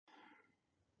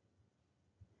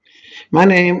My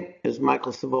name is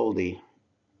Michael Savoldi.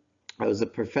 I was a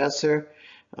professor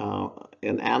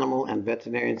in animal and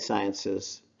veterinarian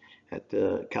sciences at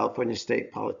the California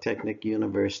State Polytechnic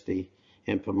University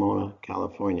in Pomona,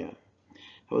 California.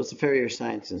 I was a farrier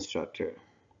science instructor.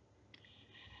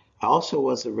 I also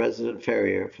was a resident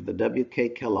farrier for the W.K.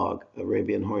 Kellogg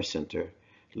Arabian Horse Center,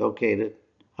 located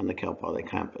on the Cal Poly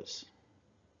campus.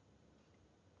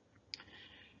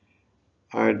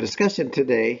 Our discussion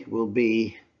today will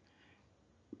be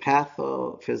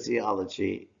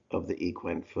pathophysiology of the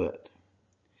equine foot.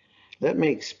 Let me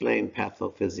explain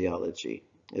pathophysiology.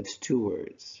 It's two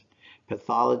words.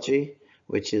 Pathology,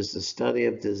 which is the study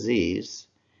of disease,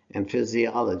 and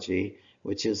physiology,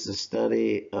 which is the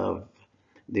study of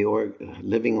the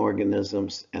living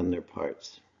organisms and their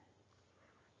parts.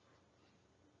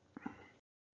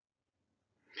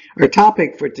 Our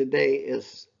topic for today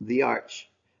is the arch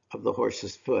of the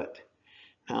horse's foot.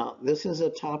 Now, this is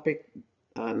a topic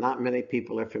not many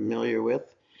people are familiar with,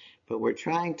 but we're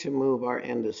trying to move our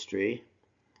industry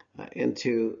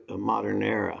into a modern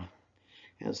era.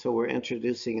 And so we're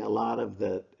introducing a lot of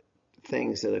the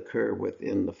things that occur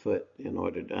within the foot in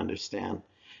order to understand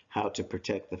how to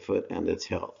protect the foot and its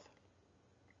health.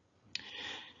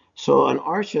 So an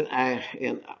arch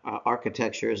in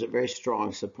architecture is a very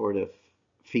strong supportive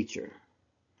feature.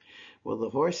 Well, the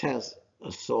horse has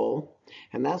a sole,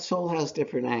 and that sole has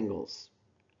different angles.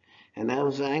 And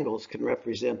those angles can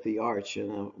represent the arch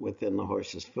within the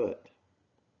horse's foot.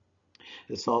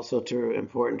 It's also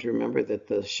important to remember that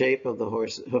the shape of the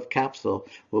horse hoof capsule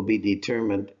will be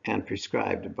determined and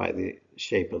prescribed by the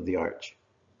shape of the arch.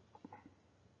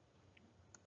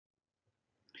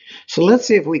 So let's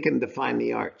see if we can define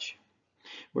the arch.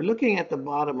 We're looking at the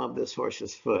bottom of this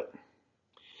horse's foot.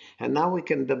 And now we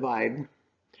can divide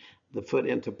the foot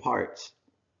into parts.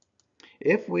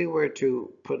 If we were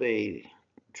to put a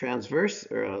transverse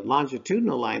or a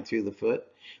longitudinal line through the foot,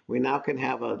 we now can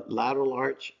have a lateral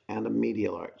arch and a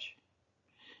medial arch.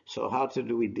 So how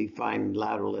do we define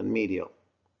lateral and medial?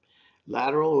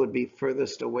 Lateral would be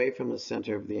furthest away from the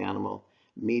center of the animal.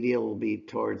 Medial will be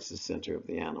towards the center of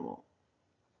the animal.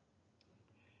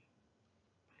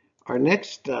 Our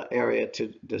next area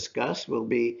to discuss will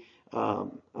be a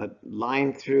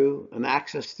line through, an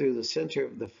axis through the center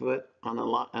of the foot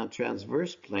on a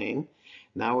transverse plane.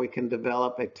 Now we can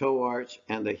develop a toe arch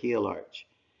and a heel arch.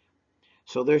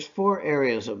 So there's four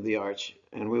areas of the arch,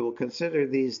 and we will consider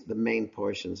these the main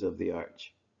portions of the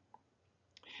arch.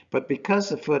 But because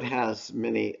the foot has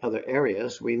many other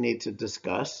areas, we need to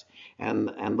discuss, and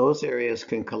those areas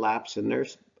can collapse in their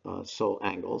sole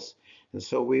angles. And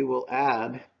so we will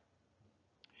add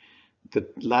the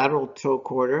lateral toe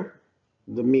quarter,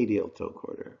 the medial toe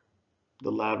quarter,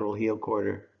 the lateral heel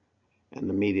quarter, and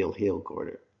the medial heel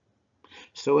quarter.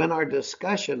 So in our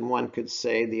discussion, one could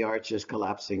say the arch is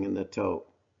collapsing in the toe.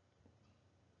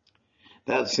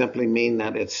 That simply means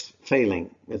that it's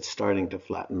failing, it's starting to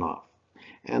flatten off,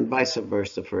 and vice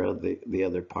versa for the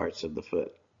other parts of the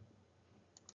foot.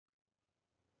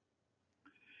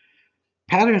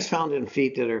 Patterns found in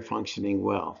feet that are functioning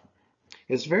well.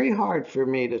 It's very hard for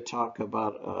me to talk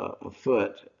about a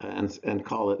foot and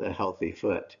call it a healthy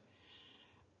foot,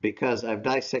 because I've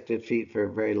dissected feet for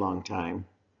a very long time,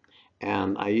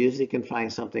 and I usually can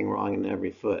find something wrong in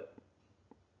every foot.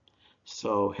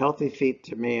 So healthy feet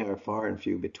to me are far and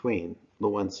few between, the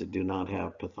ones that do not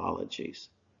have pathologies.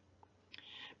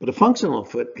 But a functional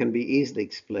foot can be easily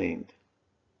explained.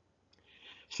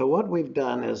 So what we've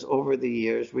done is, over the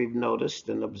years, we've noticed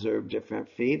and observed different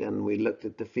feet, and we looked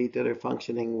at the feet that are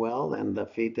functioning well and the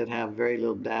feet that have very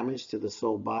little damage to the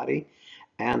sole body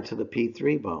and to the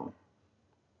PIII bone.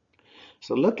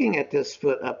 So looking at this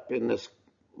foot up in this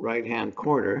right-hand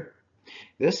corner,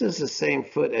 this is the same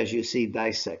foot as you see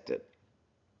dissected.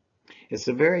 It's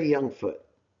a very young foot.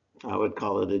 I would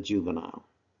call it a juvenile,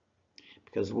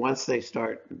 because once they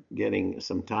start getting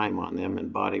some time on them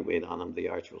and body weight on them, the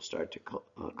arch will start to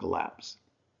collapse.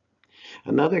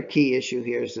 Another key issue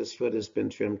here is this foot has been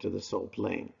trimmed to the sole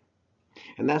plane.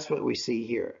 And that's what we see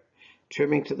here.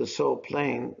 Trimming to the sole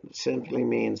plane simply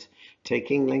means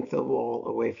taking length of wall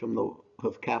away from the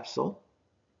hoof capsule,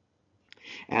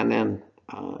 and then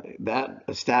that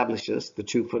establishes the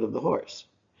true foot of the horse.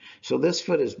 So this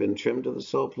foot has been trimmed to the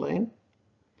sole plane.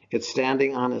 It's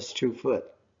standing on its true foot.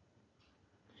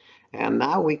 And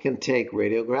now we can take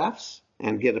radiographs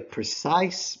and get a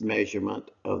precise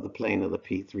measurement of the plane of the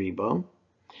PIII bone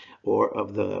or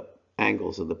of the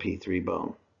angles of the PIII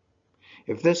bone.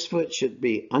 If this foot should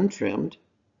be untrimmed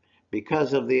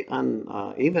because of the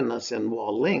unevenness in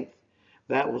wall length,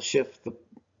 that will shift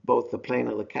both the plane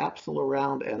of the capsule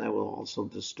around, and it will also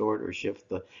distort or shift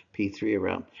the P3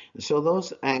 around. And so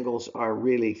those angles are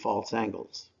really false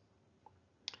angles.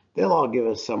 They'll all give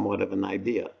us somewhat of an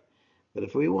idea. But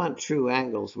if we want true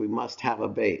angles, we must have a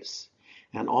base.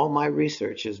 And all my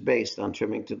research is based on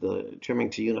trimming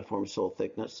to uniform sole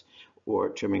thickness or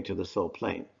trimming to the sole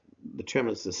plane. The trim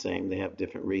is the same, they have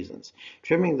different reasons.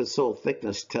 Trimming the sole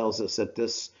thickness tells us that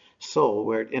this sole,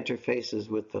 where it interfaces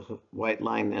with the white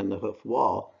line and the hoof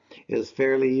wall, is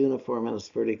fairly uniform in its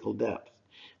vertical depth.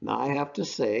 Now I have to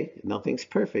say, nothing's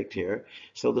perfect here,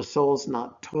 so the sole's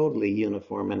not totally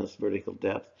uniform in its vertical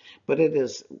depth, but it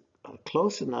is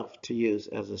close enough to use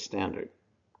as a standard.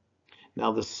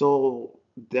 Now the sole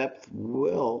depth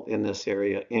will, in this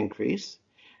area, increase,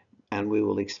 and we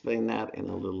will explain that in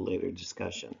a little later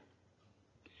discussion.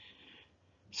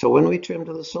 So when we trim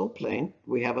to the sole plane,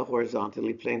 we have a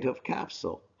horizontally planed hoof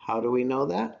capsule. How do we know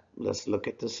that? Let's look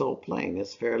at the sole plane.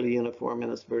 It's fairly uniform in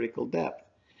its vertical depth.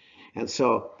 And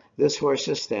so this horse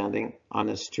is standing on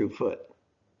its true foot.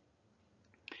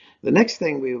 The next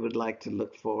thing we would like to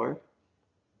look for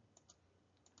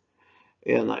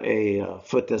in a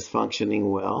foot that's functioning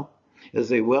well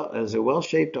is a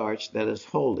well-shaped arch that is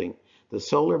holding the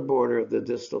solar border of the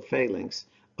distal phalanx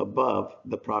above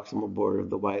the proximal border of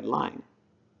the white line.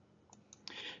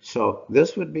 So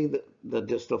this would be the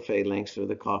distal phalanx, or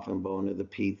the coffin bone, or the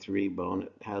P3 bone.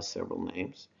 It has several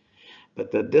names.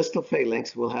 But the distal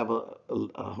phalanx will have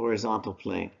a horizontal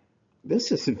plane.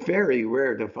 This is very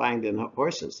rare to find in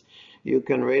horses. You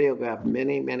can radiograph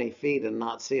many, many feet and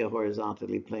not see a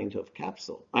horizontally planed hoof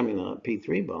capsule. I mean a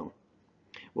P3 bone.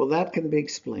 Well, that can be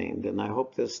explained, and I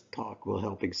hope this talk will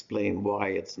help explain why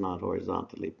it's not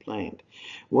horizontally planed.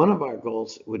 One of our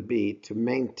goals would be to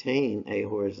maintain a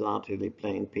horizontally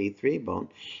planed P3 bone,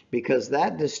 because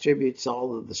that distributes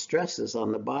all of the stresses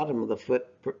on the bottom of the foot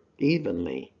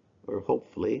evenly, or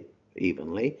hopefully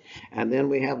evenly, and then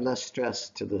we have less stress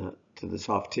to the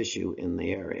soft tissue in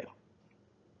the area.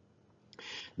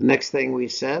 The next thing we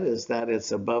said is that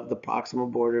it's above the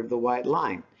proximal border of the white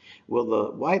line. Well,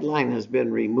 the white line has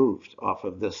been removed off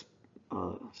of this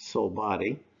sole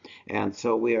body, and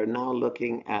so we are now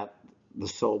looking at the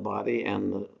sole body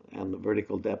and the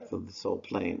vertical depth of the sole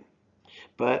plane.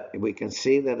 But we can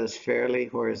see that it's fairly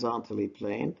horizontally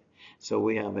planed, so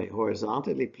we have a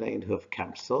horizontally planed hoof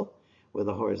capsule with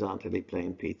a horizontally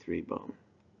planed P3 bone.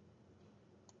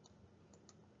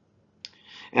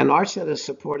 An arch that is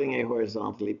supporting a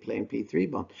horizontally planed P3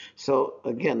 bone. So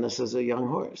again, this is a young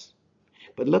horse.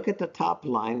 But look at the top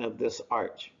line of this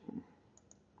arch.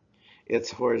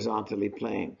 It's horizontally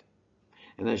planed.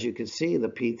 And as you can see, the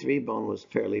P3 bone was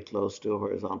fairly close to a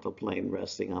horizontal plane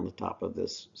resting on the top of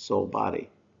this sole body.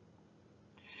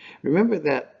 Remember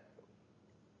that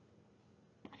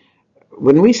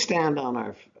when we stand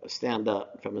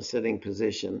up from a sitting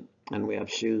position and we have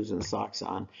shoes and socks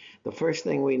on, the first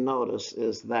thing we notice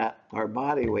is that our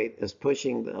body weight is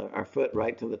pushing our foot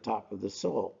right to the top of the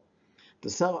sole. The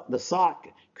sock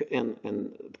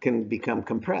can become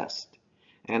compressed,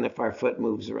 and if our foot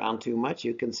moves around too much,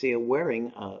 you can see a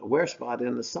wear spot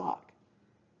in the sock.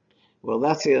 Well,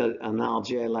 that's the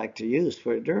analogy I like to use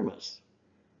for a dermis.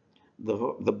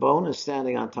 The bone is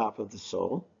standing on top of the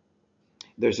sole.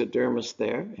 There's a dermis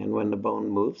there, and when the bone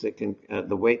moves,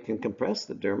 the weight can compress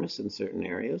the dermis in certain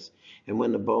areas, and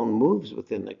when the bone moves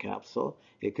within the capsule,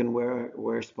 it can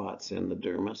wear spots in the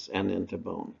dermis and into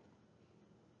bone.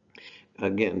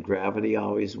 Again, gravity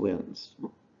always wins.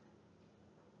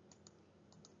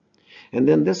 And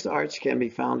then this arch can be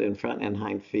found in front and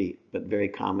hind feet, but very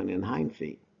common in hind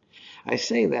feet. I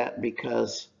say that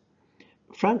because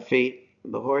front feet,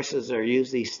 the horses are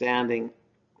usually standing.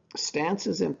 Stance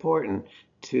is important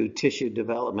to tissue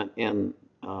development in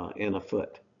a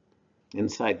foot,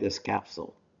 inside this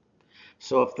capsule.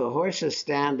 So if the horse is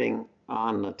standing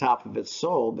on the top of its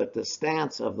sole, but the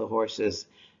stance of the horse is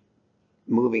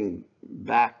moving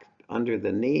back under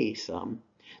the knee some,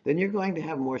 then you're going to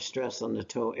have more stress on the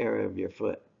toe area of your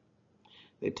foot.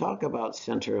 They talk about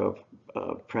center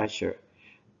of pressure.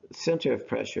 Center of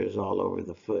pressure is all over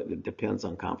the foot. It depends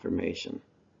on conformation.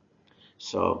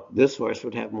 So this horse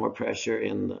would have more pressure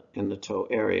in the toe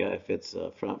area if it's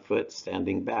a front foot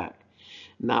standing back.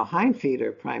 Now hind feet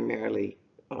are primarily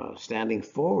standing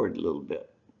forward a little bit,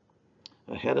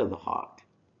 ahead of the hock.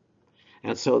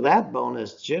 And so that bone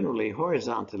is generally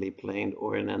horizontally planed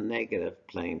or in a negative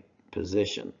plane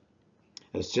position.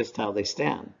 It's just how they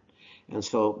stand. And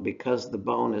so because the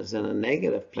bone is in a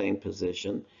negative plane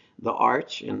position, the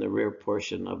arch in the rear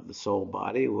portion of the sole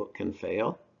body can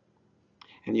fail.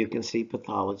 And you can see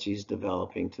pathologies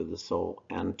developing to the sole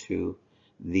and to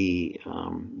the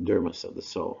dermis of the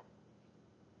sole.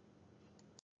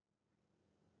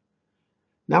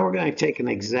 Now we're going to take an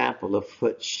example of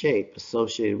foot shape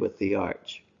associated with the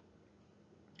arch.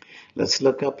 Let's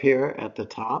look up here at the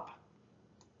top,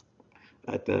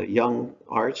 at the young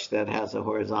arch that has a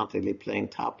horizontally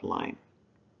planed top line.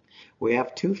 We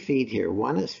have 2 feet here.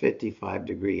 One is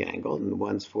 55-degree angle and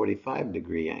one's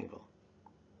 45-degree angle.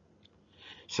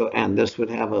 So, and this would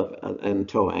have and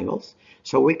toe angles.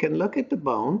 So we can look at the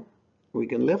bone. We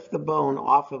can lift the bone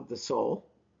off of the sole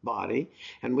body,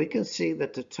 and we can see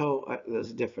that the toe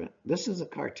is different. This is a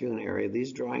cartoon area.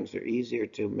 These drawings are easier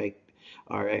to make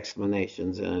our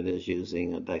explanations than it is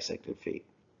using a dissected feet.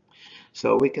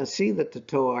 So we can see that the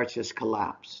toe arch is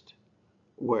collapsed,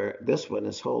 where this one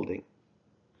is holding.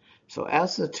 So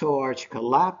as the toe arch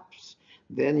collapses,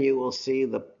 then you will see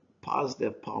the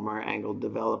positive palmar angle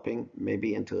developing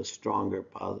maybe into a stronger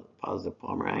positive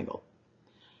palmar angle.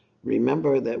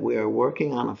 Remember that we are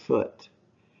working on a foot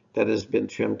that has been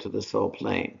trimmed to the sole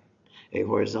plane, a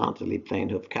horizontally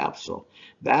planed hoof capsule.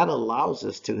 That allows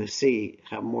us to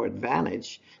have more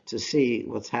advantage to see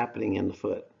what's happening in the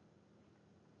foot.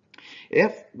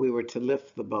 If we were to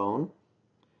lift the bone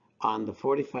on the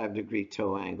 45-degree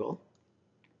toe angle,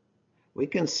 we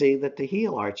can see that the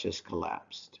heel arch is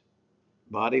collapsed.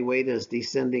 Body weight is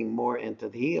descending more into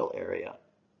the heel area.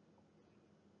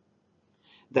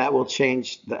 That will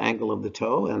change the angle of the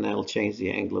toe, and that'll change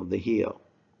the angle of the heel.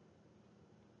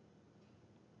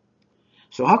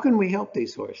 So how can we help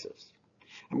these horses?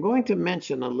 I'm going to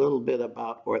mention a little bit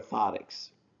about orthotics.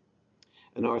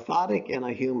 An orthotic in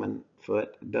a human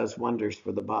foot does wonders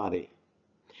for the body.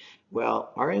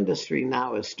 Well, our industry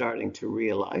now is starting to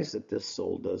realize that this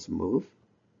sole does move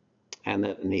and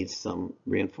that it needs some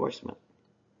reinforcement.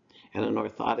 And an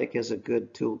orthotic is a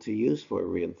good tool to use for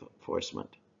reinforcement,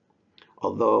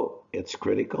 although it's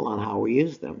critical on how we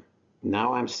use them.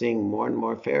 Now I'm seeing more and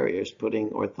more farriers putting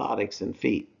orthotics in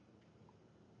feet.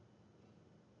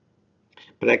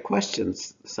 But I question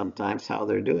sometimes how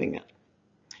they're doing it.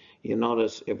 You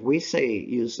notice if we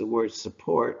use the word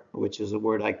support, which is a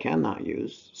word I cannot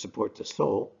use, support the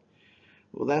sole,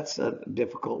 well, that's a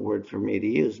difficult word for me to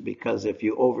use, because if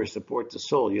you over support the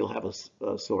sole, you'll have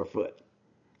a sore foot.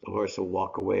 The horse will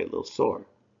walk away a little sore.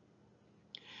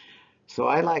 So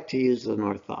I like to use an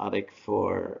orthotic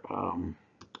for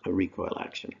a recoil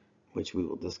action, which we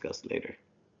will discuss later.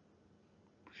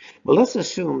 But let's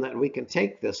assume that we can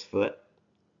take this foot,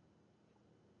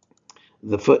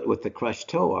 the foot with the crushed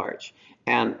toe arch,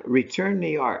 and return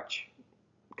the arch,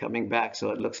 coming back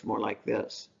so it looks more like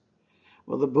this.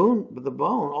 Well, the bone,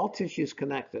 all tissue is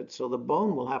connected, so the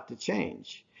bone will have to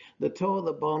change. The toe of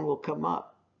the bone will come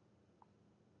up.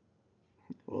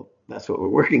 Well, that's what we're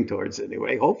working towards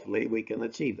anyway. Hopefully we can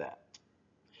achieve that.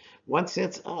 Once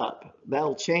it's up,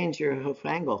 that'll change your hoof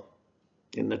angle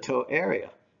in the toe area.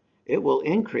 It will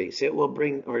increase, it will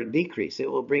bring, or decrease, it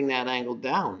will bring that angle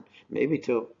down, maybe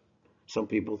to, some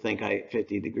people think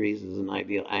 50 degrees is an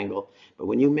ideal angle, but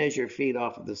when you measure feet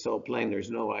off of the sole plane,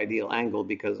 there's no ideal angle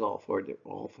because all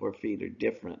four feet are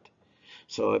different.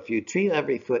 So if you treat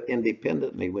every foot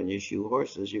independently when you shoe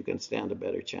horses, you can stand a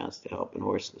better chance to helping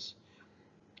horses.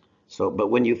 So, but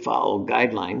when you follow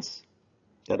guidelines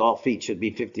that all feet should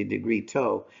be 50-degree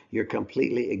toe, you're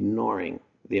completely ignoring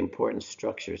the important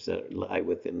structures that lie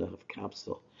within the hoof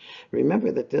capsule.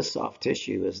 Remember that this soft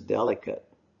tissue is delicate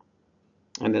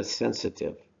and it's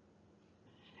sensitive,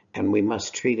 and we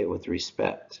must treat it with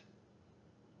respect.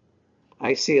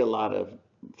 I see a lot of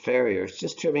farriers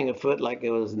just trimming a foot like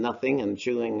it was nothing and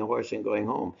shoeing a horse and going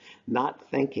home, not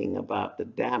thinking about the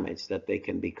damage that they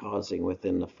can be causing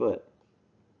within the foot.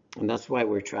 And that's why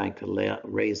we're trying to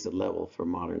raise the level for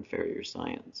modern farrier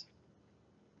science.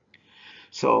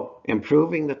 So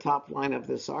improving the top line of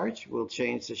this arch will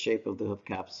change the shape of the hoof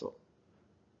capsule.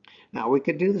 Now we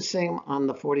could do the same on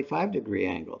the 45-degree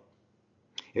angle.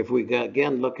 If we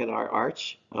again look at our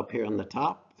arch up here on the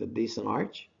top, the decent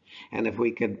arch, and if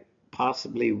we could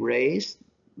possibly raise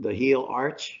the heel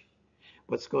arch,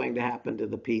 what's going to happen to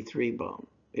the PIII bone?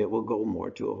 It will go more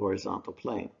to a horizontal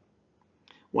plane.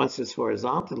 Once it's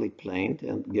horizontally planed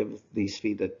and give these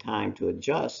feet a time to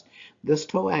adjust, this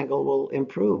toe angle will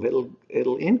improve.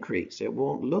 It'll increase. It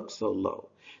won't look so low.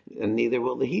 And neither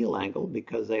will the heel angle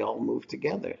because they all move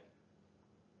together.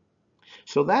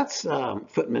 So that's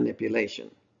foot manipulation.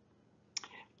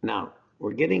 Now,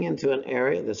 we're getting into an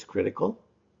area that's critical,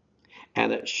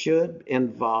 and it should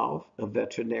involve a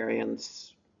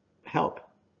veterinarian's help.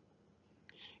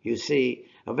 You see,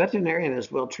 a veterinarian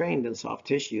is well trained in soft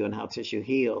tissue and how tissue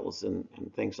heals and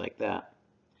things like that.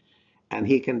 And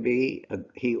he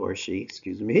or she,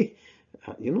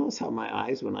 You notice how my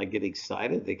eyes, when I get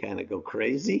excited, they kind of go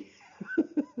crazy?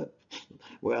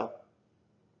 Well,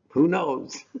 who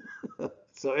knows?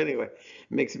 So anyway,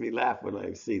 it makes me laugh when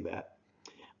I see that.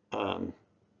 Um,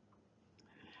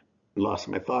 Lost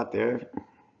my thought there,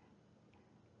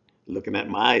 looking at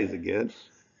my eyes again.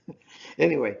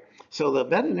 Anyway, so the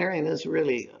veterinarian is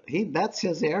really that's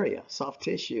his area, soft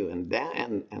tissue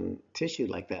and tissue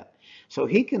like that. So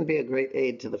he can be a great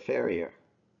aid to the farrier,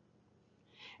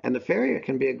 and the farrier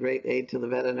can be a great aid to the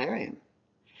veterinarian.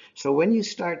 So when you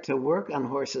start to work on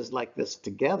horses like this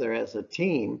together as a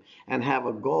team and have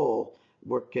a goal,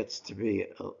 work gets to be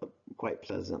quite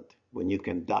pleasant when you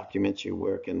can document your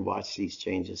work and watch these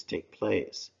changes take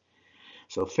place.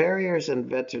 So farriers and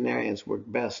veterinarians work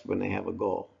best when they have a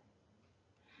goal.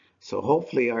 So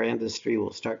hopefully our industry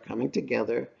will start coming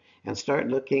together and start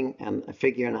looking and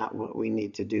figuring out what we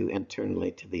need to do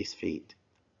internally to these feet.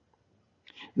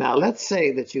 Now let's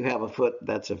say that you have a foot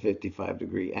that's a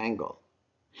 55-degree angle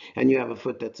and you have a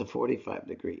foot that's a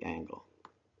 45-degree angle.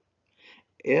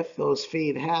 If those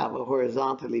feet have a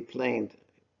horizontally planed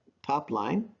top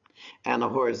line and a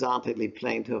horizontally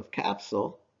planed hoof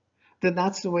capsule, then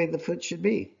that's the way the foot should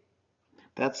be.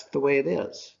 That's the way it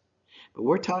is. But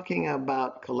we're talking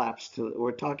about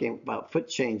we're talking about foot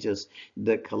changes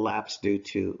that collapse due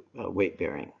to weight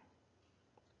bearing.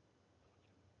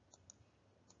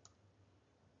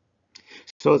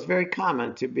 So it's very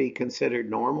common to be considered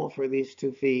normal for these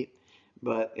 2 feet,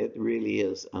 but it really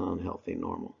is an unhealthy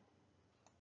normal.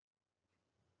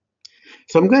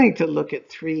 So I'm going to look at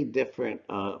 3 different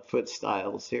foot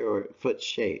styles here, or foot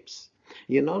shapes.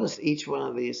 You notice each one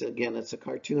of these, again, it's a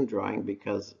cartoon drawing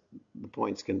because the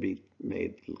points can be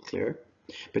made clear.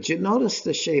 But you notice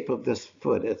the shape of this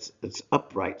foot. It's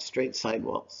upright, straight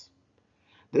sidewalls.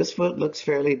 This foot looks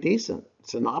fairly decent.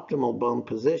 It's an optimal bone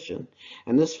position.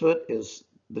 And this foot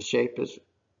the shape is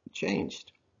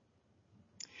changed.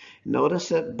 Notice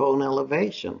that bone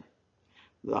elevation.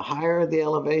 The higher the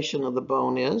elevation of the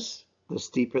bone is, the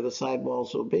steeper the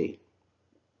sidewalls will be.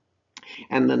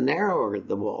 And the narrower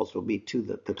the walls will be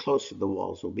the closer the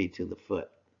walls will be to the foot.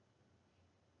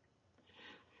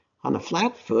 On a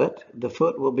flat foot, the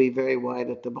foot will be very wide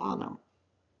at the bottom.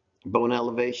 Bone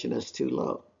elevation is too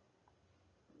low.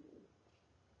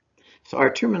 So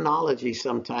our terminology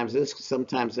sometimes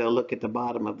they'll look at the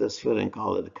bottom of this foot and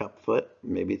call it a cup foot.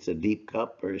 Maybe it's a deep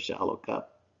cup or a shallow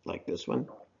cup, like this one.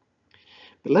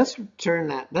 But let's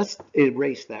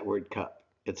erase that word cup.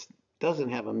 It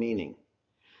doesn't have a meaning.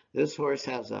 This horse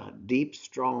has a deep,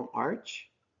 strong arch.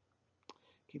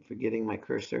 Keep forgetting my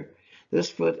cursor. This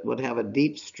foot would have a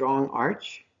deep, strong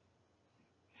arch.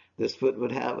 This foot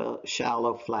would have a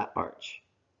shallow, flat arch.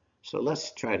 So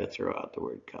let's try to throw out the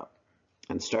word cup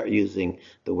and start using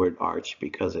the word arch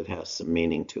because it has some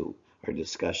meaning to our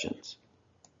discussions.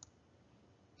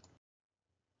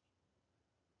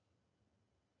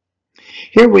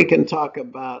 Here we can talk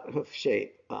about hoof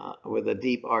shape with a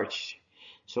deep arch.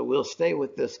 So we'll stay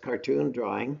with this cartoon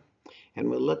drawing and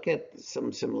we'll look at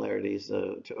some similarities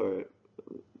or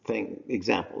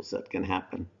examples that can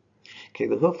happen. Okay,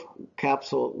 the hoof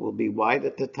capsule will be wide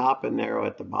at the top and narrow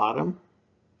at the bottom.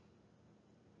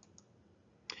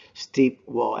 Steep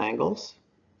wall angles.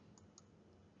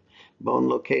 Bone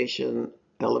location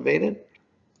elevated.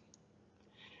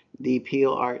 Deep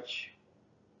heel arch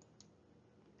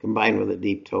combined with a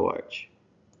deep toe arch.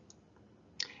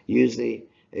 Usually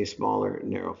a smaller,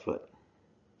 narrow foot.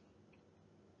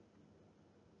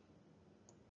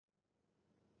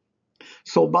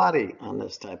 Sole body on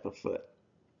this type of foot.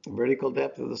 Vertical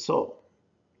depth of the sole.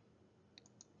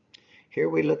 Here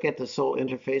we look at the sole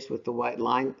interface with the white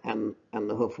line and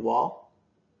the hoof wall.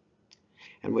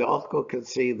 And we also can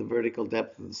see the vertical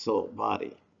depth of the sole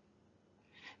body.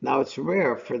 Now it's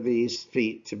rare for these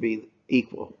feet to be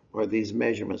equal, or these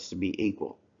measurements to be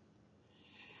equal.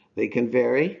 They can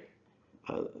vary.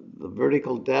 The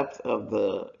vertical depth of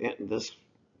the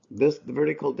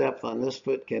vertical depth on this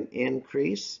foot can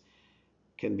increase,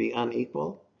 can be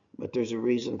unequal, but there's a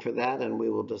reason for that, and we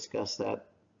will discuss that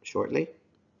shortly.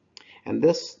 And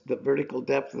the vertical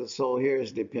depth of the sole here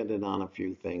is dependent on a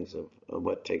few things of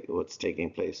what's taking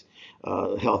place.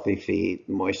 Healthy feet,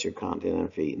 moisture content in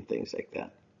feet, and things like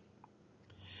that.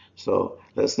 So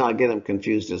let's not get them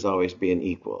confused as always being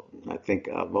equal. I think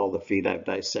of all the feet I've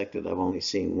dissected, I've only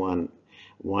seen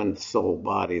one sole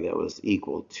body that was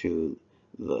equal to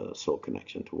the sole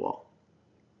connection to wall.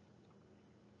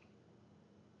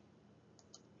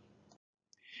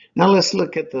 Now let's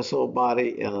look at the sole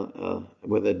body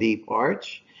with a deep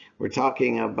arch. We're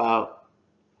talking about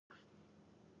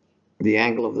the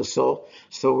angle of the sole.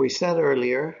 So we said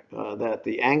earlier that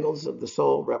the angles of the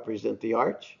sole represent the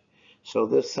arch. So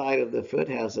this side of the foot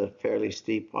has a fairly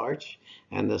steep arch,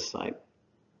 and this side.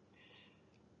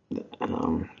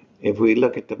 If we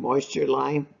look at the moisture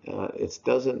line, it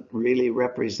doesn't really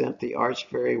represent the arch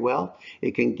very well.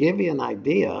 It can give you an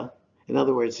idea. In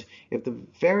other words, if the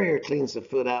farrier cleans the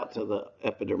foot out to the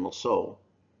epidermal sole,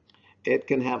 it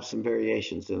can have some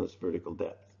variations in its vertical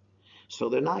depth. So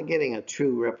they're not getting a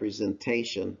true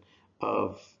representation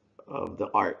of the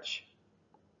arch.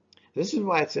 This is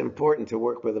why it's important to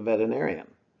work with a veterinarian,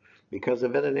 because a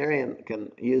veterinarian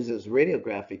can use his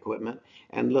radiograph equipment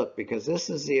and look, because this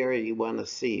is the area you want to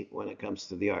see when it comes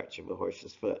to the arch of a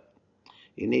horse's foot.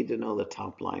 You need to know the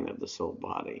top line of the sole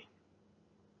body.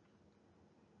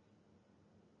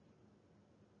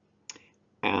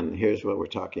 And here's what we're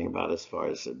talking about as far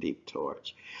as the deep toe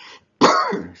arch.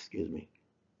 Excuse me.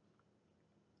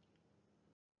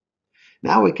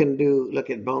 Now we can look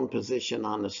at bone position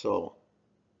on the sole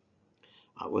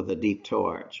with a deep toe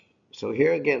arch. So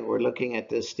here again, we're looking at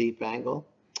this steep angle.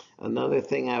 Another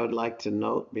thing I would like to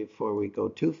note before we go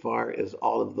too far is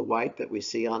all of the white that we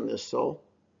see on this sole.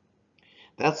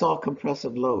 That's all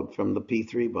compressive load from the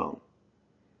PIII bone.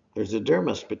 There's a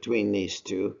dermis between these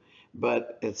two,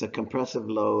 but it's a compressive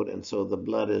load, and so the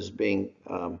blood is being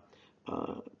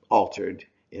altered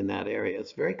in that area.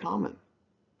 It's very common.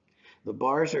 The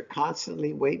bars are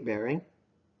constantly weight bearing,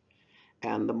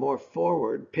 and the more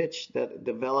forward pitch that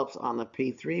develops on the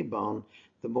PIII bone,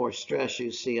 the more stress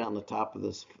you see on the top of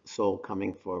the sole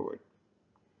coming forward.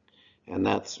 And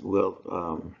that's,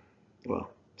 well,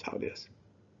 that's how it is.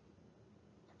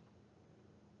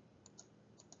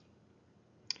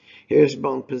 Here's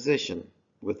bone position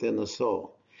within the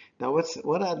sole. Now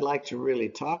what I'd like to really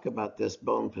talk about this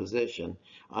bone position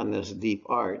on this deep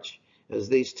arch is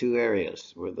these two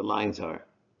areas where the lines are.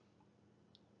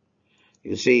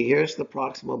 You see, here's the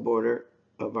proximal border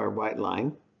of our white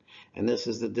line, and this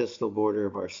is the distal border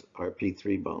of our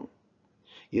PIII bone.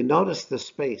 You notice the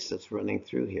space that's running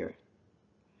through here.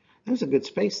 There's a good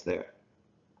space there.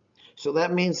 So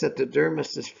that means that the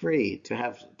dermis is free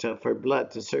for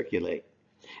blood to circulate,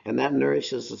 and that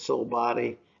nourishes the sole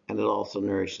body, and it also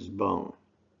nourishes bone.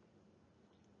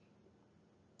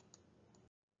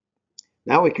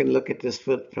 Now we can look at this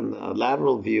foot from the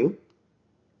lateral view.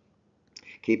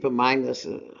 Keep in mind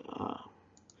that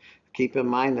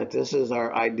this is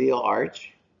our ideal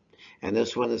arch, and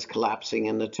this one is collapsing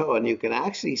in the toe, and you can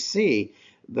actually see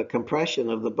the compression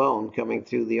of the bone coming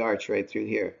through the arch right through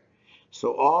here.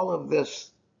 So all of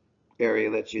this area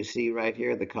that you see right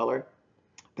here, the color,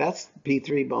 that's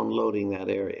PIII bone loading that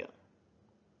area.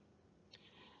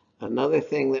 Another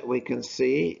thing that we can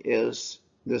see is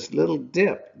this little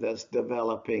dip that's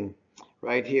developing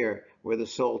right here where the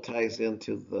sole ties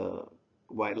into the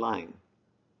white line.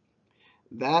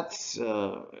 That's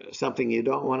something you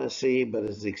don't want to see, but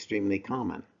is extremely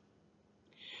common.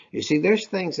 You see, there's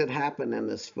things that happen in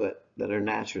this foot that are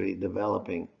naturally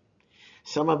developing.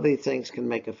 Some of these things can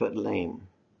make a foot lame.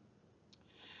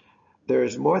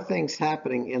 There's more things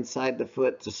happening inside the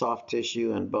foot to soft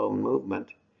tissue and bone movement,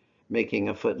 making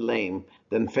a foot lame,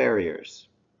 than farriers.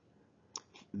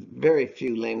 Very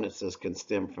few lamenesses can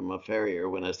stem from a farrier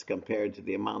when it's compared to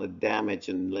the amount of damage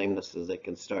and lamenesses that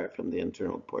can start from the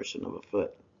internal portion of a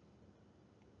foot.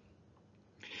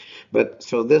 But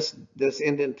so this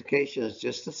indentation is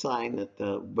just a sign that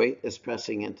the weight is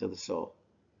pressing into the sole,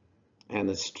 and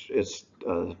it's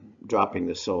dropping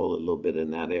the sole a little bit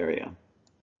in that area.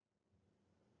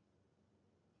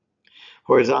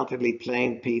 Horizontally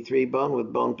planed PIII bone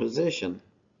with bone position.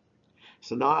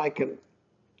 So now I can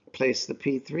place the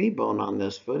PIII bone on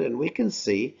this foot, and we can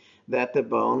see that the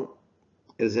bone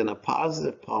is in a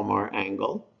positive palmar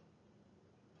angle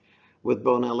with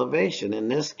bone elevation. In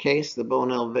this case, the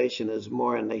bone elevation is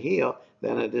more in the heel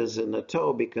than it is in the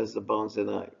toe because the bone's in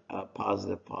a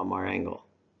positive palmar angle.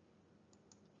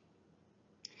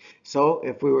 So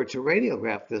if we were to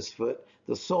radiograph this foot,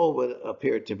 the sole would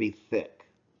appear to be thick.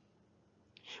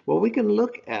 Well, we can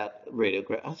look at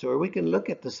radiographs, or we can look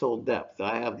at the sole depth.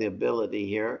 I have the ability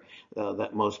here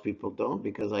that most people don't,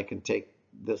 because I can take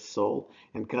this sole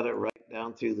and cut it right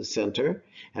down through the center,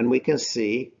 and we can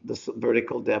see the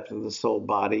vertical depth of the sole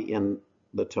body in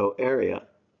the toe area.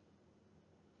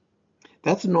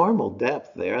 That's normal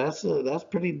depth there. That's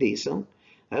pretty decent.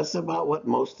 That's about what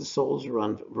most of the soles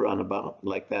run about,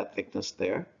 like that thickness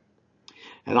there.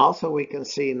 And also we can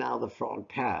see now the frog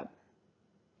pad.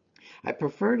 I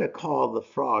prefer to call the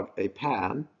frog a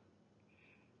pad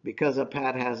because a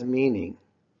pad has meaning.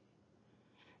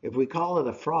 If we call it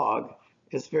a frog,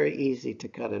 it's very easy to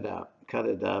cut cut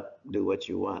it up, do what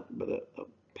you want. But a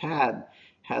pad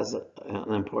has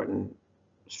an important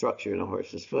structure in a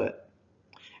horse's foot,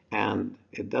 and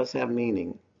it does have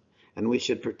meaning, and we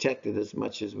should protect it as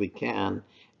much as we can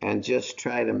and just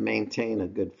try to maintain a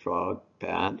good frog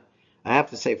pad. I have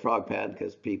to say frog pad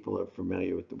because people are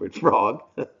familiar with the word frog,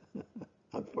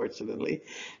 unfortunately.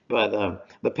 But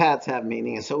the pads have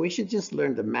meaning, and so we should just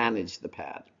learn to manage the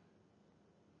pad.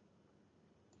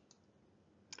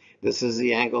 This is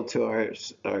the angle to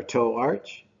our toe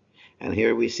arch, and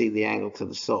here we see the angle to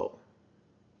the sole.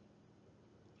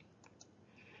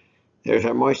 There's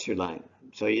our moisture line.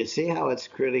 So you see how it's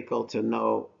critical to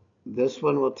know. This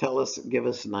one will tell us, give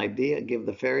us an idea, give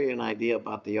the farrier an idea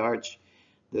about the arch.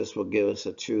 This will give us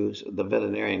the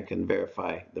veterinarian can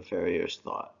verify the farrier's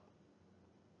thought.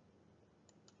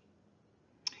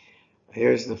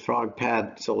 Here's the frog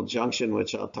pad sole junction,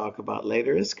 which I'll talk about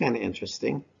later. It's kind of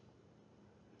interesting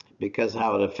because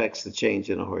how it affects the change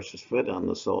in a horse's foot on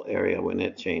the sole area when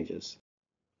it changes.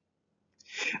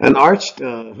 An arched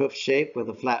hoof shape with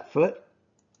a flat foot.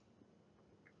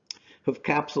 Hoof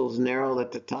capsule is narrow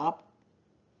at the top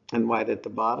and wide at the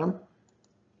bottom.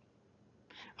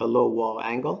 A low wall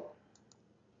angle.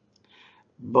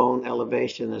 Bone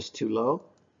elevation is too low.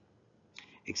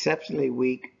 Exceptionally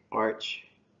weak arch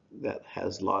that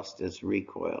has lost its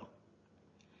recoil.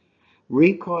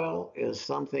 Recoil is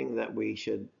something that we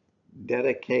should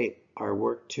dedicate our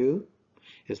work to,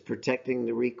 is protecting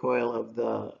the recoil of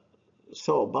the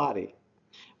sole body.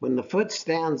 When the foot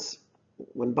stands,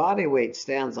 when body weight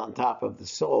stands on top of the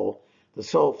sole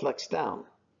flex down.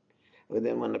 And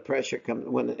then when the pressure comes,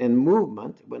 when in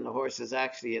movement, when the horse is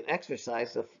actually in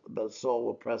exercise, the sole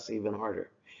will press even harder.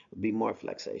 It'll be more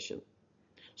flexation.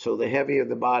 So the heavier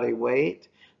the body weight,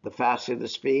 the faster the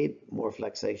speed, more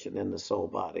flexation in the sole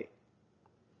body.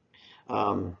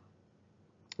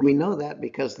 We know that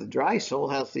because the dry sole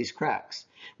has these cracks.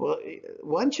 Well,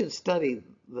 one should study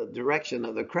the direction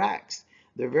of the cracks.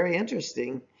 They're very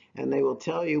interesting, and they will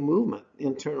tell you movement,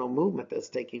 internal movement that's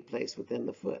taking place within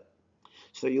the foot.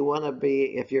 So you want to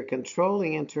be, if you're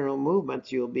controlling internal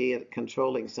movement, you'll be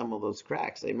controlling some of those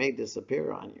cracks. They may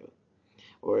disappear on you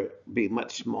or be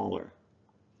much smaller.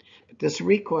 But this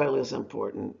recoil is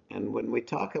important. And when we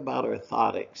talk about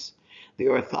orthotics, the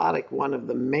orthotic, one of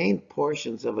the main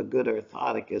portions of a good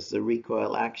orthotic is the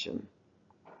recoil action.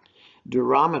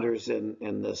 Durometers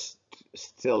in this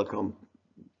silicone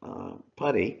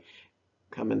putty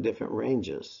come in different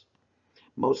ranges.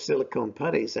 Most silicone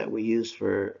putties that we use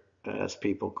for, as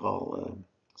people call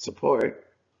support,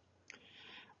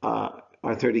 are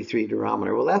 33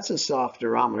 durometer. Well, that's a soft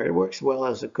durometer. It works well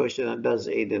as a cushion and does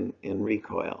aid in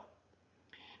recoil.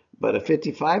 But a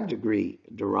 55-degree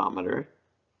durometer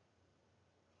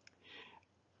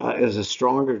is a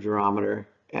stronger durometer,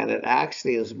 and it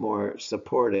actually is more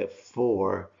supportive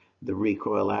for the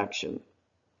recoil action.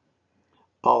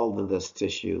 All of this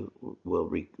tissue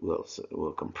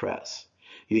will compress.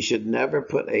 You should never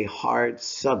put a hard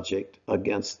subject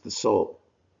against the sole,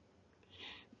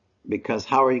 because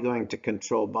how are you going to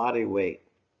control body weight?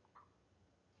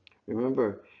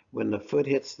 Remember, when the foot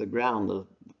hits the ground, the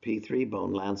PIII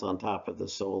bone lands on top of the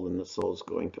sole, and the sole is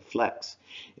going to flex.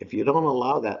 If you don't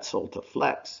allow that sole to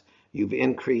flex, you've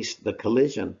increased the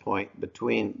collision point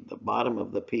between the bottom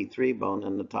of the PIII bone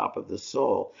and the top of the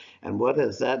sole. And what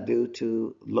does that do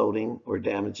to loading or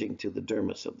damaging to the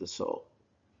dermis of the sole?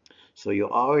 So you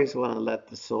always want to let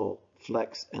the sole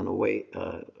flex and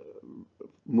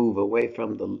move away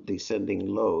from the descending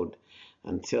load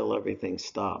until everything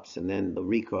stops, and then the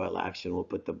recoil action will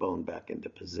put the bone back into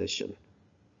position.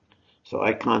 So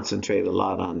I concentrate a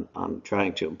lot on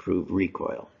trying to improve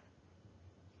recoil.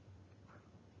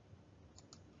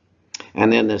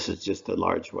 And then this is just a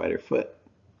large, wider foot.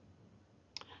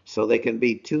 So they can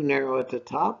be too narrow at the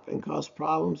top and cause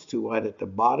problems, too wide at the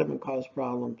bottom and cause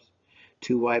problems,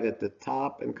 too wide at the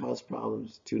top and cause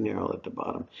problems, too narrow at the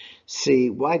bottom. See,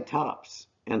 wide tops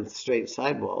and straight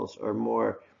sidewalls are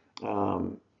more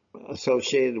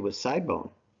associated with side bone.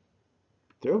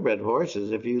 Thoroughbred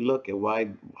horses, if you look at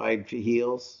wide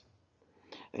heels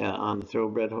on the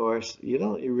thoroughbred horse, you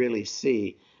don't really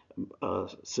see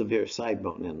severe side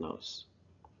bone in those.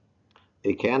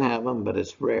 You can have them, but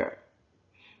it's rare.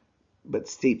 But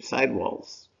steep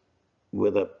sidewalls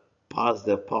with a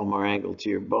positive palmar angle to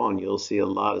your bone, you'll see a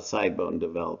lot of side bone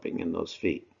developing in those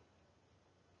feet.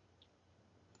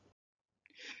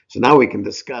 So now we can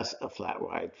discuss a flat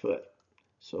wide foot.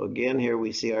 So again, here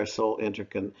we see our sole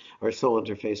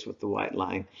interface with the white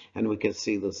line, and we can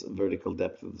see the vertical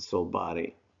depth of the sole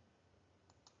body.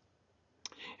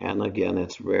 And again,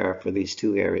 it's rare for these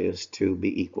two areas to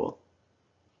be equal.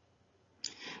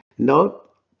 Note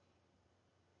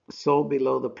sole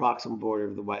below the proximal border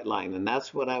of the white line. And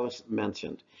that's what I was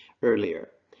mentioned earlier,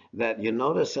 that you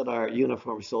notice that our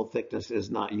uniform sole thickness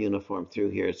is not uniform through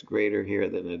here. It's greater here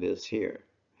than it is here.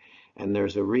 And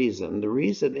there's a reason. The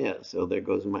reason is, oh, there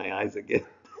goes my eyes again.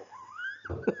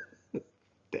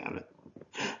 Damn it.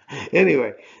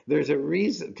 Anyway, there's a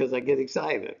reason, because I get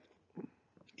excited.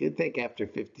 You'd think after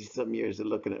 50 some years of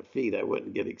looking at feet, I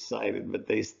wouldn't get excited, but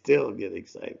they still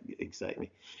excite me.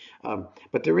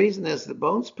 But the reason is the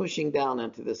bone's pushing down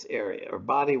into this area, or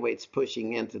body weight's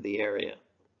pushing into the area,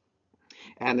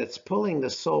 and it's pulling the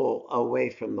sole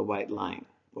away from the white line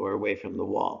or away from the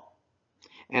wall,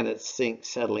 and it's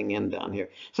settling in down here.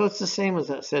 So it's the same as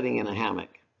that sitting in a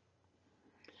hammock.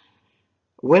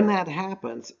 When that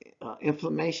happens,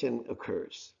 inflammation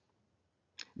occurs.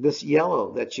 This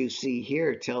yellow that you see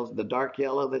here tells, the dark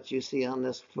yellow that you see on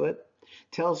this foot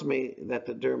tells me that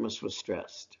the dermis was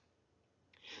stressed.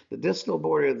 The distal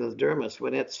border of the dermis,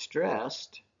 when it's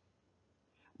stressed,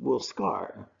 will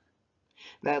scar.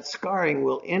 That scarring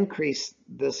will increase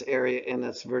this area in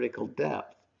its vertical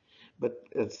depth, but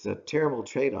it's a terrible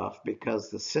trade-off because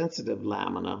the sensitive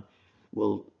lamina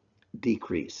will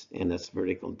decrease in its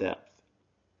vertical depth.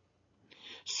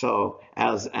 So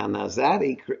as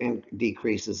that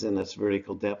decreases in its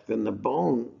vertical depth, then the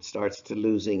bone starts to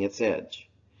losing its edge.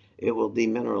 It will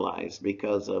demineralize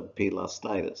because of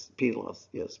PIII,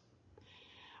 yes.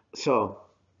 So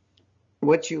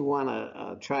what you want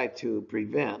to try to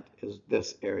prevent is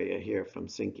this area here from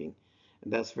sinking.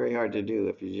 And that's very hard to do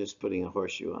if you're just putting a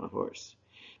horseshoe on a horse,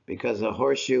 because a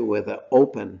horseshoe with an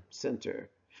open center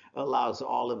allows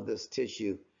all of this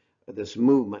tissue, this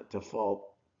movement, to fall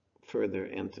further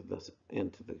into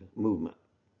the movement,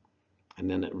 and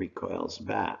then it recoils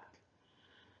back.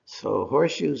 So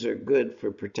horseshoes are good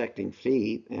for protecting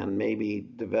feet and maybe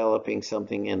developing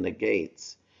something in the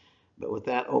gates, but with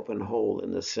that open hole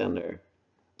in the center,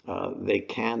 they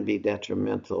can be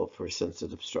detrimental for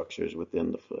sensitive structures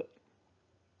within the foot.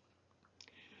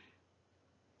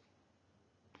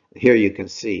 Here you can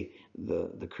see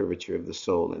the curvature of the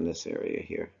sole in this area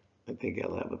here. I think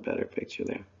I'll have a better picture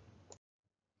there.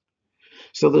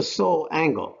 So the sole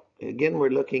angle, again, we're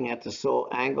looking at the sole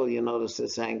angle. You notice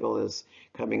this angle is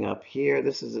coming up here.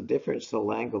 This is a different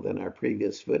sole angle than our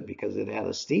previous foot because it had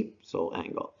a steep sole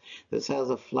angle. This has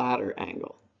a flatter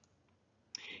angle.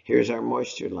 Here's our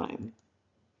moisture line.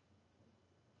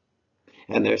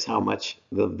 And there's how much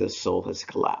this sole has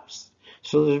collapsed.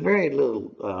 So there's very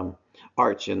little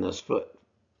arch in this foot,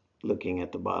 looking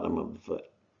at the bottom of the foot.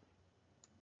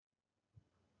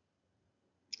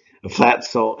 A flat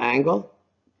sole angle.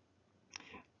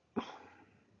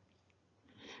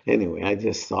 Anyway, I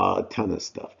just saw a ton of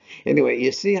stuff. Anyway,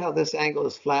 you see how this angle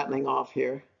is flattening off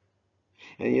here?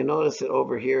 And you notice that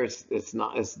over here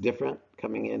it's different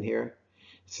coming in here.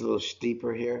 It's a little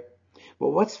steeper here.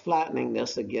 Well, what's flattening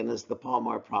this again is the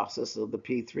palmar process of the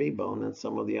PIII bone and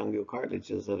some of the ungual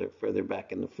cartilages that are further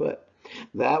back in the foot.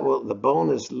 The bone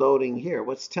is loading here.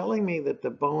 What's telling me that the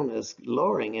bone is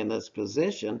lowering in this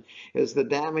position is the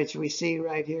damage we see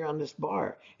right here on this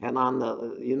bar. And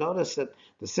you notice that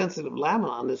the sensitive lamina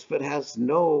on this foot has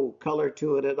no color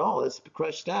to it at all. It's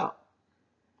crushed out.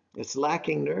 It's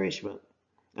lacking nourishment.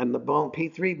 And the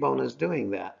PIII bone is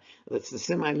doing that. It's the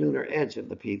semilunar edge of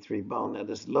the PIII bone that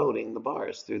is loading the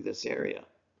bars through this area.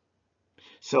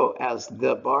 So as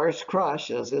the bars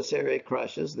crush, as this area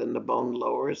crushes, then the bone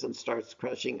lowers and starts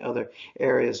crushing other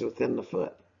areas within the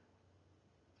foot.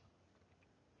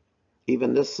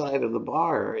 Even this side of the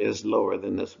bar is lower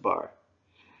than this bar.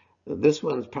 This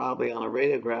one's probably on a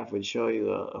radiograph would show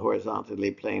you a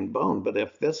horizontally planed bone, but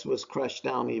if this was crushed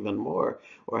down even more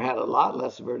or had a lot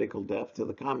less vertical depth to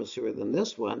the commissure than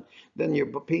this one, then your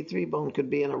PIII bone could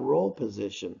be in a roll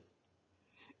position.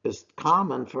 It's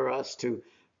common for us to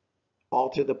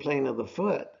alter the plane of the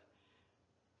foot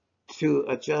to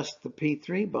adjust the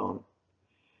PIII bone.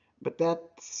 But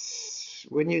that's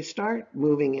when you start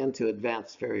moving into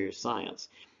advanced farrier science,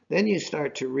 then you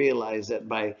start to realize that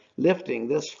by lifting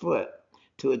this foot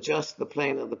to adjust the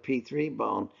plane of the PIII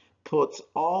bone puts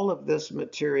all of this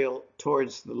material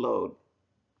towards the load.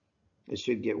 It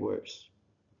should get worse.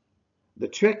 The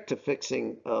trick to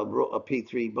fixing a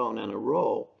PIII bone in a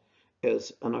roll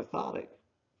is an orthotic.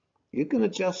 You can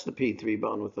adjust the PIII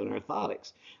bone with an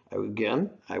orthotics. Again,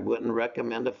 I wouldn't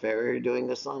recommend a farrier doing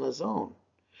this on his own.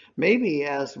 Maybe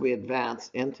as we advance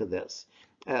into this,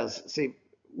 see,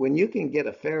 when you can get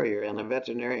a farrier and a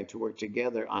veterinarian to work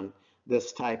together on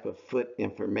this type of foot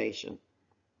information,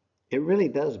 it really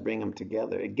does bring them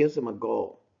together. It gives them a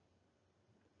goal,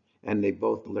 and they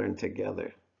both learn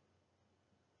together.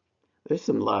 There's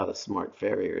a lot of smart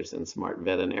farriers and smart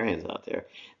veterinarians out there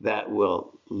that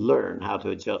will learn how to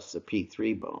adjust the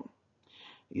P3 bone.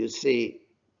 You see,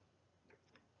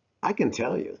 I can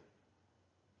tell you,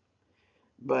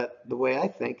 but the way I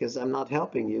think is I'm not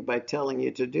helping you by telling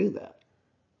you to do that.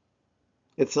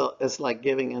 It's like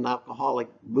giving an alcoholic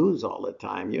booze all the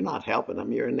time. You're not helping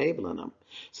them, you're enabling them.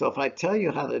 So if I tell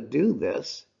you how to do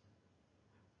this,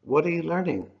 what are you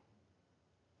learning?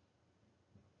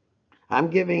 I'm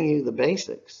giving you the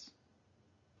basics.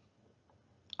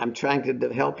 I'm trying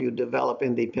to help you develop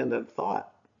independent thought.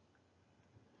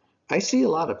 I see a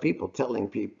lot of people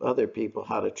telling other people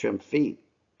how to trim feet.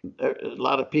 A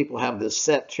lot of people have this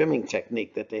set trimming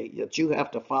technique that you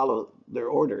have to follow their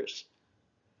orders.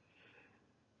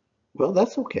 Well,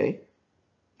 that's okay.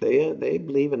 They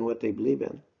believe in what they believe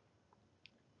in.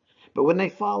 But when they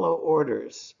follow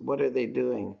orders, what are they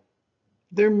doing?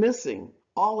 They're missing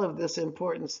all of this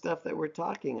important stuff that we're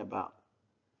talking about.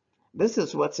 This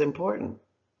is what's important.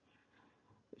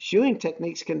 Shoeing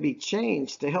techniques can be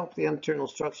changed to help the internal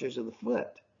structures of the foot.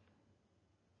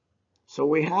 So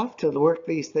we have to work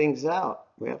these things out.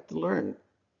 We have to learn.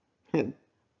 And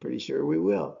pretty sure we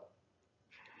will.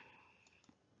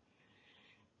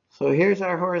 So here's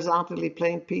our horizontally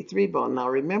planed P3 bone. Now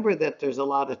remember that there's a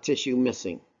lot of tissue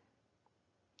missing.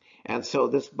 And so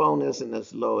this bone isn't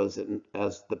as low as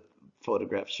the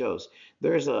photograph shows.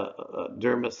 There's a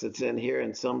dermis that's in here,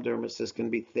 and some dermises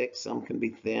can be thick, some can be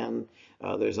thin.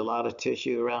 There's a lot of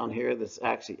tissue around here that's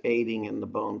actually aiding in the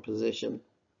bone position.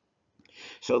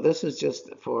 So this is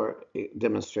just for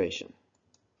demonstration.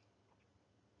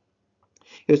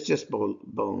 It's just low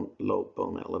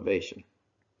bone elevation.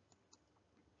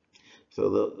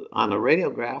 So on a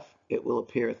radiograph, it will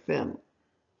appear thin.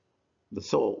 The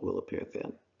sole will appear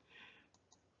thin.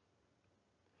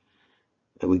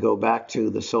 And we go back to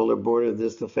the solar border of the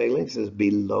distal phalanx is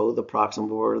below the proximal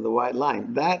border of the white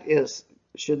line. That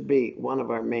should be one of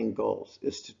our main goals,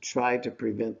 is to try to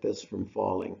prevent this from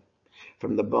falling,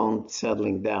 from the bone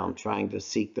settling down, trying to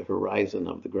seek the horizon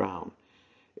of the ground.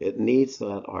 It needs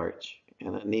that arch,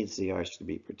 and it needs the arch to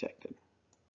be protected.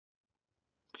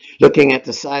 Looking at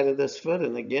the side of this foot,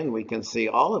 and again, we can see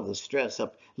all of the stress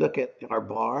up. Look at our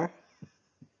bar.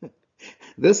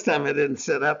 This time I didn't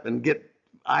sit up and get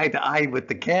eye to eye with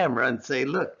the camera and say,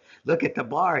 look at the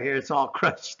bar here, it's all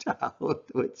crushed out,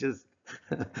 which is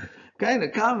kind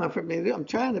of common for me to do. I'm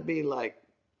trying to be like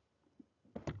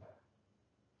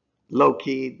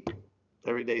low-key,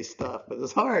 everyday stuff, but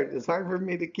it's hard. It's hard for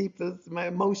me to keep my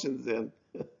emotions in.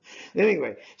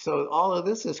 Anyway, so all of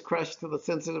this is crushed to the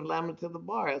sensitive lamina to the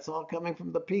bar. It's all coming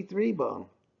from the P3 bone.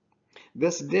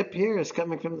 This dip here is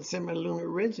coming from the semilunar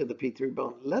ridge of the P3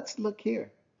 bone. Let's look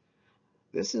here.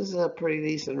 This is a pretty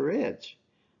decent ridge.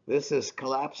 This is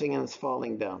collapsing and it's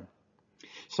falling down.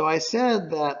 So I said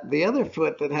that the other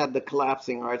foot that had the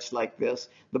collapsing arch like this,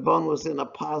 the bone was in a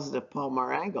positive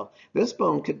palmar angle. This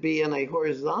bone could be in a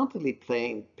horizontally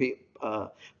planed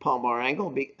palmar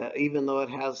angle, even though it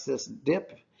has this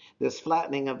dip, this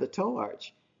flattening of the toe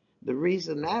arch. The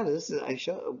reason that is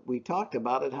we talked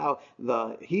about it, how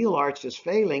the heel arch is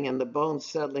failing and the bone's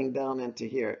settling down into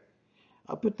here.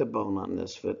 I'll put the bone on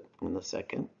this foot in a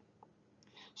second.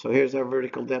 So here's our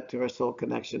vertical depth to our sole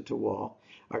connection to wall,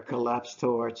 our collapsed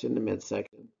toe arch in the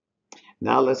midsection.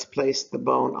 Now let's place the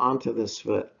bone onto this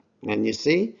foot. And you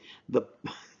see,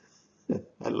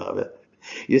 I love it.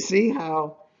 You see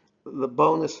how the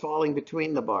bone is falling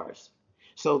between the bars.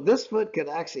 So this foot could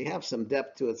actually have some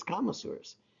depth to its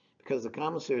commissures because the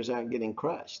commissures aren't getting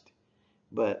crushed.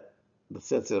 But the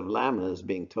sensitive lamina is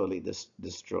being totally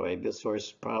destroyed. This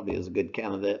horse probably is a good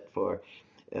candidate for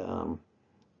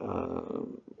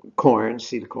corn,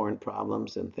 seed corn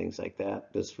problems and things like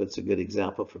that. This foot's a good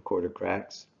example for quarter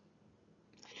cracks.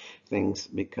 Things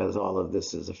because all of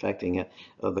this is affecting it.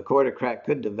 The quarter crack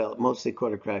could develop. Mostly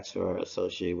quarter cracks are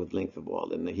associated with length of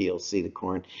wall in the heel. Seed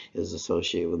corn is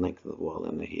associated with length of the wall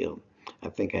in the heel. I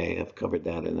think I have covered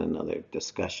that in another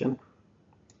discussion.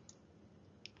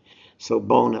 So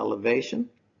bone elevation.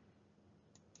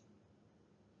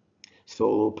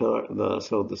 So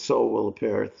the sole will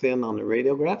appear thin on the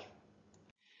radiograph.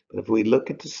 But if we look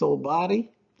at the sole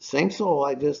body, same sole,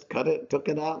 I just took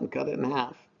it out and cut it in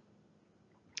half.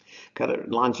 Cut it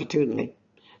longitudinally.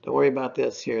 Don't worry about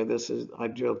this here. I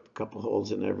drilled a couple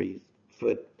holes in every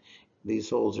foot. These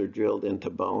holes are drilled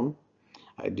into bone.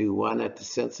 I do one at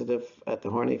the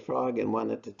horny frog and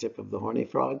one at the tip of the horny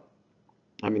frog.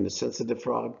 I mean the sensitive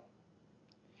frog.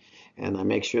 And I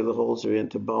make sure the holes are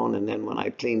into bone, and then when I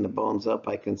clean the bones up,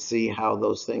 I can see how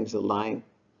those things align.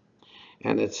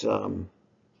 And it's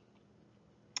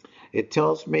It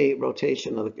tells me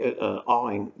rotation of the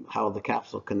awing, how the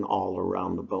capsule can awl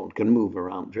around the bone, can move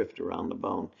around, drift around the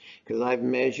bone. Because I've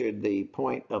measured the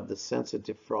point of the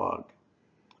sensitive frog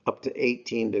up to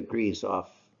 18 degrees off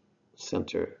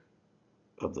center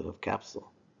of the capsule.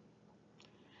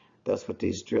 That's what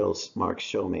these drills marks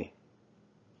show me.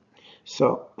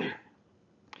 So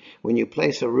when you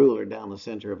place a ruler down the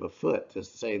center of a foot to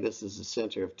say this is the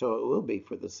center of toe, it will be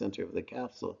for the center of the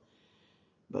capsule.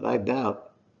 But I doubt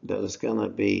that it's going to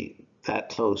be that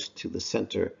close to the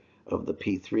center of the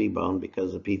PIII bone,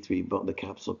 because the PIII bone, the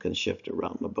capsule can shift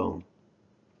around the bone.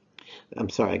 I'm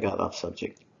sorry, I got off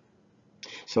subject.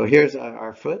 So here's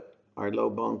our foot, our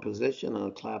low bone position on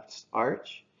a collapsed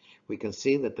arch. We can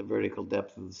see that the vertical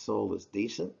depth of the sole is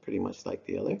decent, pretty much like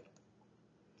the other.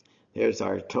 Here's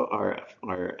our toe,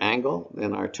 our angle,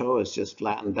 then our toe is just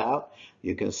flattened out.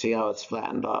 You can see how it's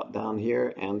flattened out down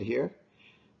here and here.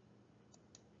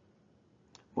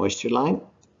 Moisture line.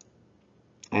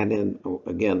 And then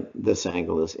again, this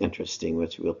angle is interesting,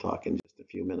 which we'll talk in just a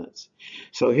few minutes.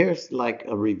 So here's like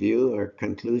a review or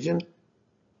conclusion.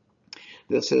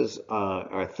 This is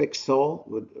our thick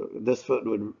sole. This foot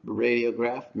would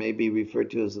radiograph, may be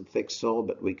referred to as a thick sole,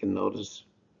 but we can notice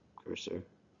cursor.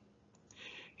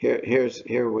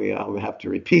 Here we have to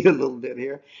repeat a little bit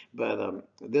here, but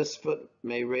this foot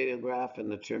may radiograph, and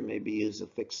the term may be used as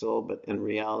thick sole, but in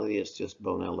reality, it's just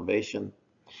bone elevation.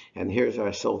 And here's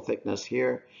our sole thickness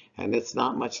here, and it's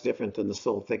not much different than the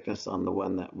sole thickness on the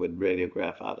one that would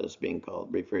radiograph out as being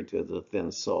referred to as a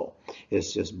thin sole.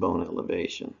 It's just bone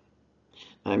elevation.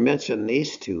 I mentioned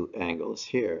these two angles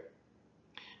here.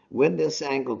 When this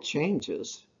angle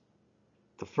changes,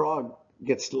 the frog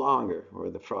gets longer,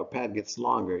 or the frog pad gets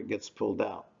longer, it gets pulled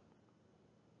out.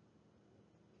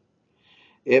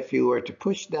 If you were to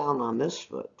push down on this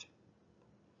foot,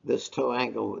 this toe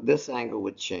angle, this angle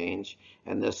would change,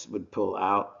 and this would pull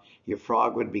out. Your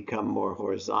frog would become more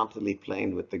horizontally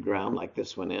planed with the ground, like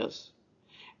this one is,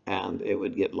 and it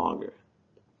would get longer.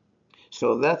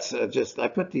 So that's I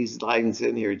put these lines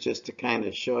in here just to kind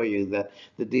of show you that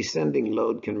the descending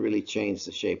load can really change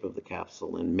the shape of the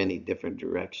capsule in many different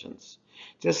directions.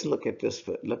 Just look at this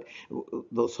foot. Look,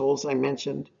 those holes I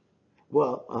mentioned.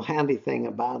 Well, a handy thing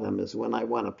about them is when I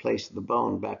want to place the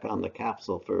bone back on the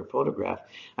capsule for a photograph,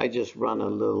 I just run a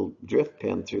little drift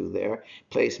pin through there,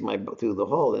 place through the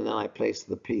hole, and then I place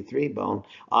the PIII bone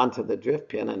onto the drift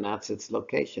pin, and that's its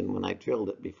location when I drilled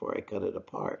it before I cut it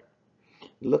apart.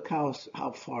 Look how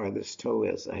far this toe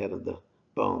is ahead of the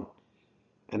bone,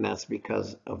 and that's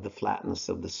because of the flatness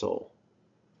of the sole.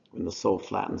 When the sole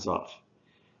flattens off,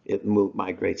 it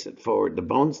migrates it forward. The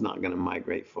bone's not going to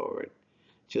migrate forward.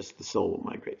 Just the sole will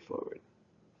migrate forward.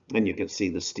 And you can see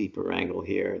the steeper angle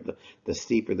here. The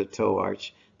steeper the toe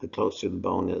arch, the closer the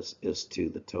bone is to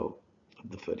the toe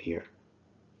of the foot here.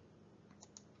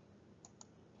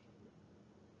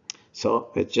 So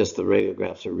it's just the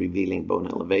radiographs are revealing bone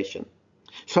elevation.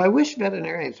 So I wish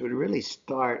veterinarians would really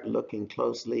start looking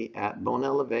closely at bone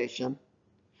elevation,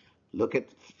 look at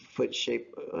foot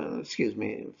shape,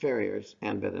 farriers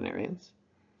and veterinarians,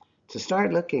 to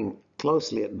start looking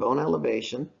closely at bone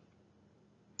elevation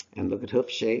and look at hoof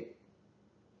shape,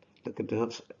 look at the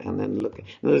hoofs, and then look at,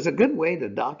 now there's a good way to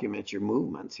document your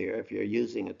movements here if you're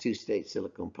using a two-stage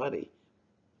silicone putty.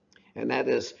 And that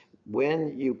is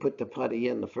when you put the putty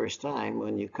in the first time,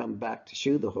 when you come back to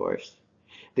shoe the horse,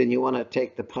 then you want to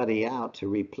take the putty out to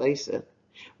replace it,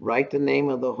 write the name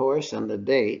of the horse and the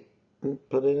date, and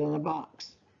put it in a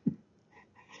box.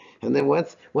 And then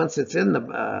once it's in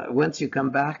the, once you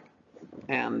come back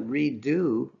and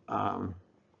redo,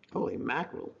 holy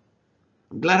mackerel.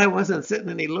 I'm glad I wasn't sitting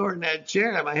any lower in that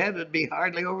chair. My head would be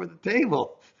hardly over the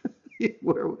table.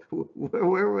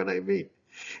 where would I be?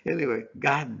 Anyway,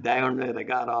 God darn it, I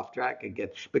got off track again.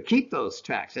 But keep those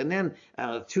tracks. And then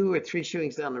 2 or 3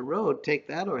 shootings down the road, take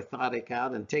that orthotic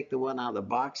out and take the one out of the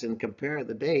box and compare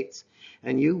the dates.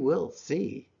 And you will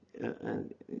see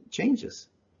changes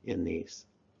in these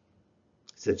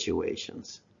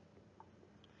situations.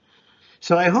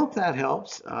 So I hope that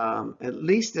helps. At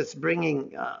least it's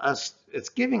bringing it's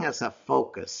giving us a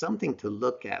focus, something to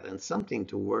look at and something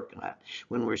to work at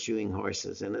when we're shoeing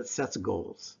horses, and it sets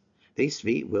goals. These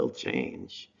feet will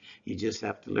change. You just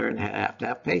have to have to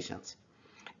have patience.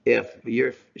 If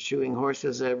you're shoeing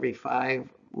horses every 5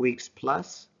 weeks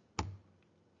plus,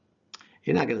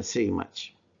 you're not going to see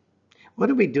much.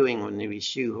 What are we doing when we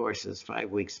shoe horses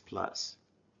 5 weeks plus?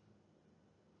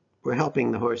 We're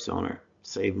helping the horse owner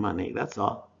save money, that's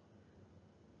all.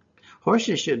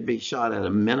 Horses should be shot at a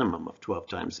minimum of 12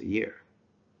 times a year.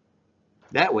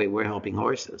 That way we're helping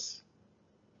horses.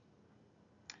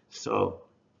 So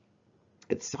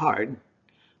it's hard.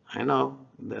 I know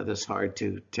that it's hard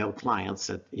to tell clients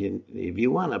that if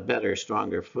you want a better,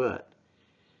 stronger foot.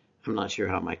 I'm not sure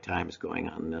how my time's going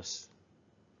on this.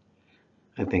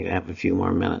 I think I have a few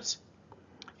more minutes.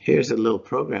 Here's a little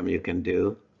program you can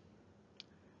do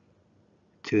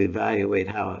to evaluate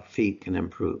how a feet can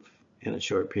improve in a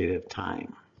short period of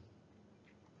time.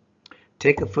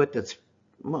 Take a foot that's,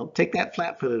 well, take that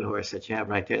flat-footed horse that you have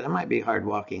right there. That might be hard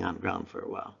walking on ground for a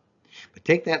while. But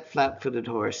take that flat-footed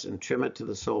horse and trim it to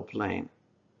the sole plane.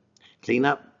 Clean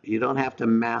up. You don't have to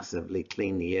massively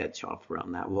clean the edge off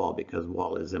around that wall because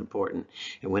wall is important.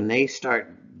 And when they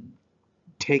start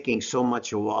taking so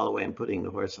much of wall away and putting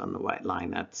the horse on the white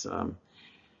line, that's,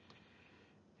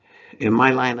 in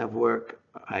my line of work,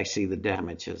 I see the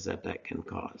damages that that can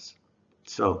cause.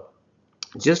 So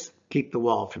just keep the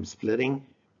wall from splitting.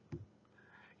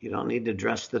 You don't need to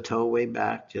dress the toe way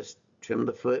back. Just trim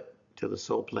the foot to the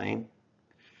sole plane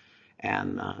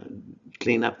and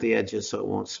clean up the edges so it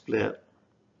won't split.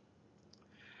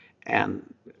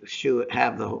 And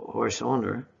have the horse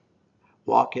owner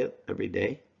walk it every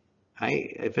day.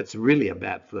 If it's really a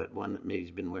bad foot, one that maybe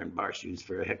has been wearing bar shoes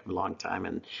for a heck of a long time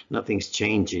and nothing's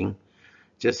changing,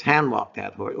 just hand walk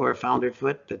that horse, or a founder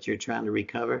foot that you're trying to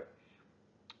recover.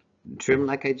 Trim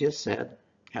like I just said.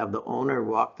 Have the owner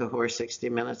walk the horse 60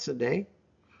 minutes a day.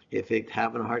 If they're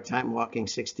having a hard time walking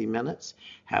 60 minutes,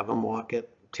 have them walk it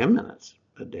 10 minutes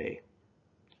a day.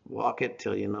 Walk it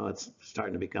till you know it's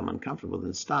starting to become uncomfortable,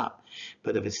 then stop.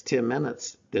 But if it's 10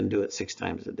 minutes, then do it 6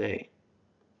 times a day.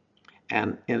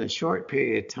 And in a short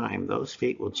period of time, those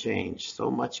feet will change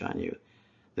so much on you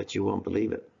that you won't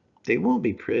believe it. They won't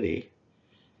be pretty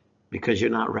because you're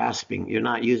not rasping. You're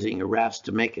not using a rasp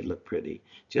to make it look pretty.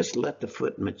 Just let the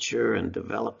foot mature and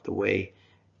develop the way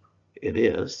it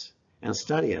is and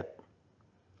study it.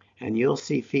 And you'll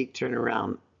see feet turn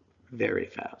around very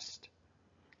fast.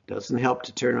 Doesn't help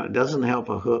to turn. It doesn't help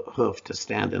a hoof to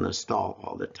stand in a stall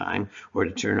all the time or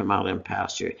to turn them out in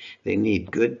pasture. They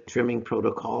need good trimming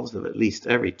protocols of at least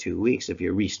every 2 weeks if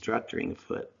you're restructuring a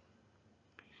foot.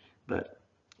 But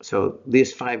so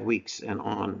these 5 weeks and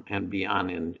on and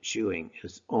beyond in shoeing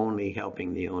is only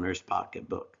helping the owner's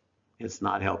pocketbook. It's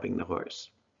not helping the horse.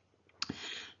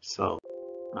 So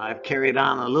I've carried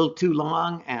on a little too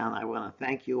long, and I want to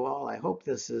thank you all. I hope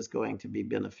this is going to be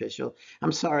beneficial.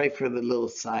 I'm sorry for the little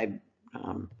side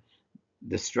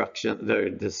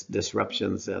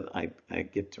disruptions that I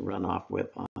get to run off with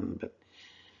on, but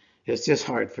it's just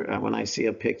hard for when I see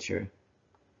a picture.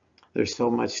 There's so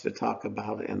much to talk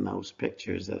about in those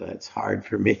pictures that it's hard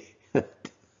for me.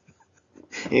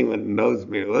 Anyone who knows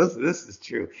me, well, this is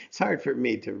true. It's hard for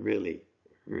me to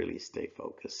really stay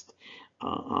focused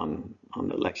on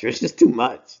the lecture. It's just too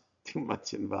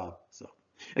much involved. So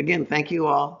again, thank you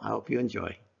all. I hope you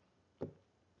enjoy.